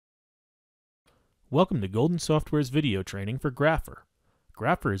Welcome to Golden Software's video training for Grapher.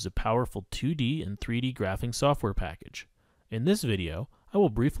 Grapher is a powerful 2D and 3D graphing software package. In this video, I will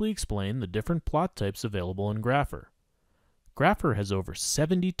briefly explain the different plot types available in Grapher. Grapher has over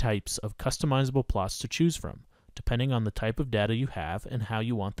 70 types of customizable plots to choose from, depending on the type of data you have and how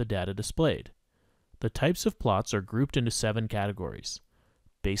you want the data displayed. The types of plots are grouped into 7 categories: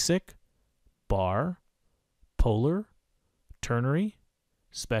 basic, bar, polar, ternary,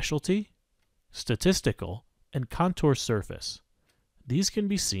 specialty, statistical, and contour surface. These can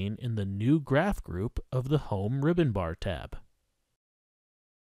be seen in the New Graph group of the Home Ribbon Bar tab.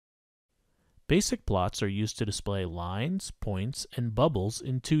 Basic plots are used to display lines, points, and bubbles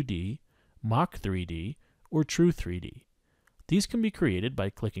in 2D, Mach 3D, or True 3D. These can be created by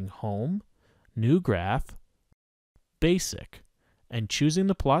clicking Home, New Graph, Basic, and choosing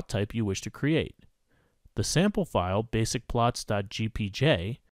the plot type you wish to create. The sample file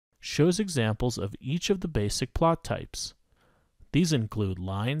basicplots.gpj shows examples of each of the basic plot types. These include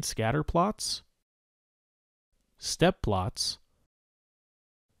line scatter plots, step plots,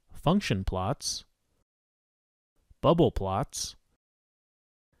 function plots, bubble plots,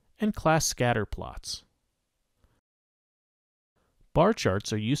 and class scatter plots. Bar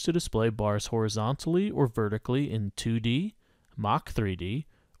charts are used to display bars horizontally or vertically in 2D, Mach 3D,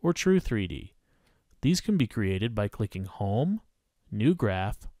 or True 3D. These can be created by clicking Home, New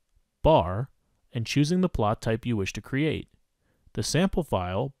Graph, Bar, and choosing the plot type you wish to create. The sample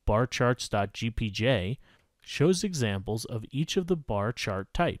file, barcharts.gpj, shows examples of each of the bar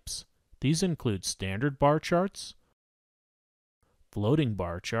chart types. These include standard bar charts, floating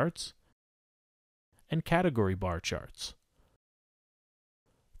bar charts, and category bar charts.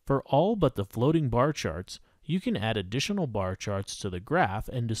 For all but the floating bar charts, you can add additional bar charts to the graph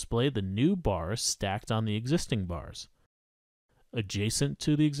and display the new bars stacked on the existing bars, adjacent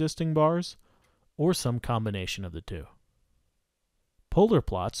to the existing bars, or some combination of the two. Polar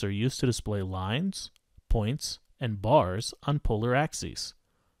plots are used to display lines, points, and bars on polar axes.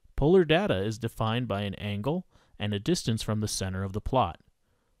 Polar data is defined by an angle and a distance from the center of the plot.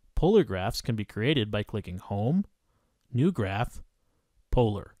 Polar graphs can be created by clicking Home, New Graph,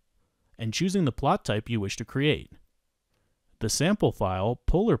 Polar, and choosing the plot type you wish to create. The sample file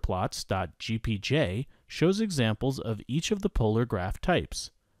polarplots.gpj shows examples of each of the polar graph types.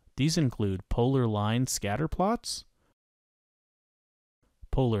 These include polar line scatter plots,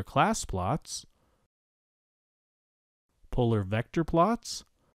 polar class plots, polar vector plots,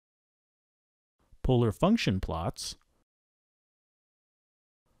 polar function plots,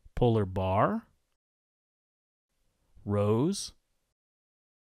 polar bar, rows,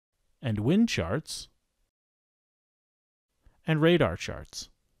 and wind charts, and radar charts.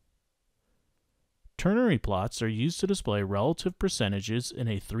 Ternary plots are used to display relative percentages in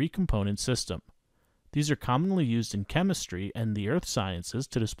a 3-component system. These are commonly used in chemistry and the earth sciences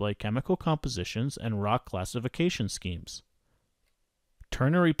to display chemical compositions and rock classification schemes.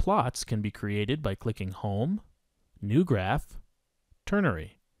 Ternary plots can be created by clicking Home, New Graph,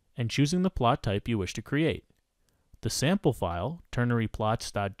 Ternary, and choosing the plot type you wish to create. The sample file,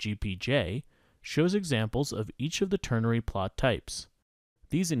 ternaryplots.gpj, shows examples of each of the ternary plot types.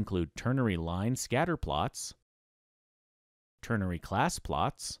 These include ternary line scatter plots, ternary class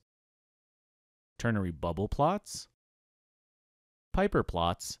plots, ternary bubble plots, Piper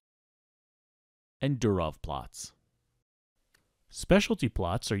plots, and Durov plots. Specialty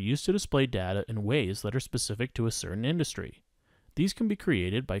plots are used to display data in ways that are specific to a certain industry. These can be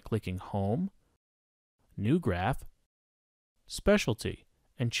created by clicking Home, New Graph, Specialty,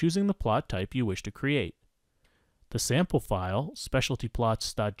 and choosing the plot type you wish to create. The sample file,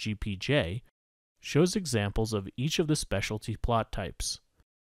 specialtyplots.gpj, shows examples of each of the specialty plot types.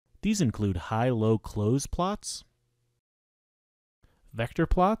 These include high-low close plots, vector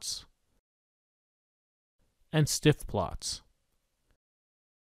plots, and stiff plots.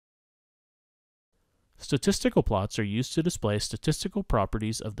 Statistical plots are used to display statistical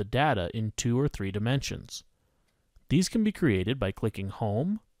properties of the data in 2 or 3 dimensions. These can be created by clicking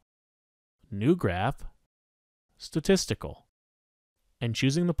Home, New Graph, Statistical, and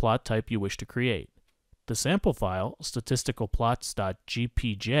choosing the plot type you wish to create. The sample file,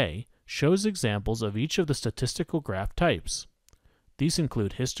 statisticalplots.gpj, shows examples of each of the statistical graph types. These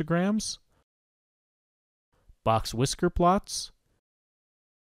include histograms, box whisker plots,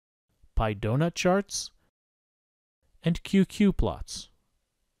 pie donut charts, and QQ plots.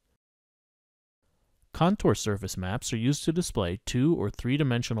 Contour surface maps are used to display 2 or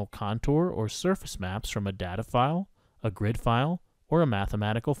 3-dimensional contour or surface maps from a data file, a grid file, or a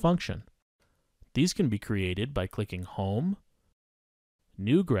mathematical function. These can be created by clicking Home,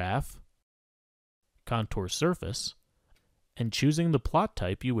 New Graph, contour surface, and choosing the plot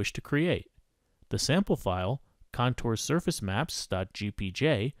type you wish to create. The sample file,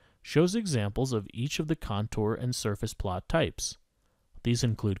 contoursurfacemaps.gpj, shows examples of each of the contour and surface plot types. These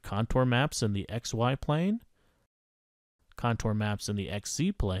include contour maps in the XY plane, contour maps in the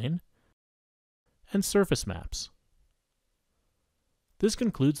XZ plane, and surface maps. This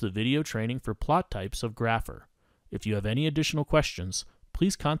concludes the video training for plot types of Grapher. If you have any additional questions,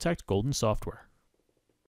 please contact Golden Software.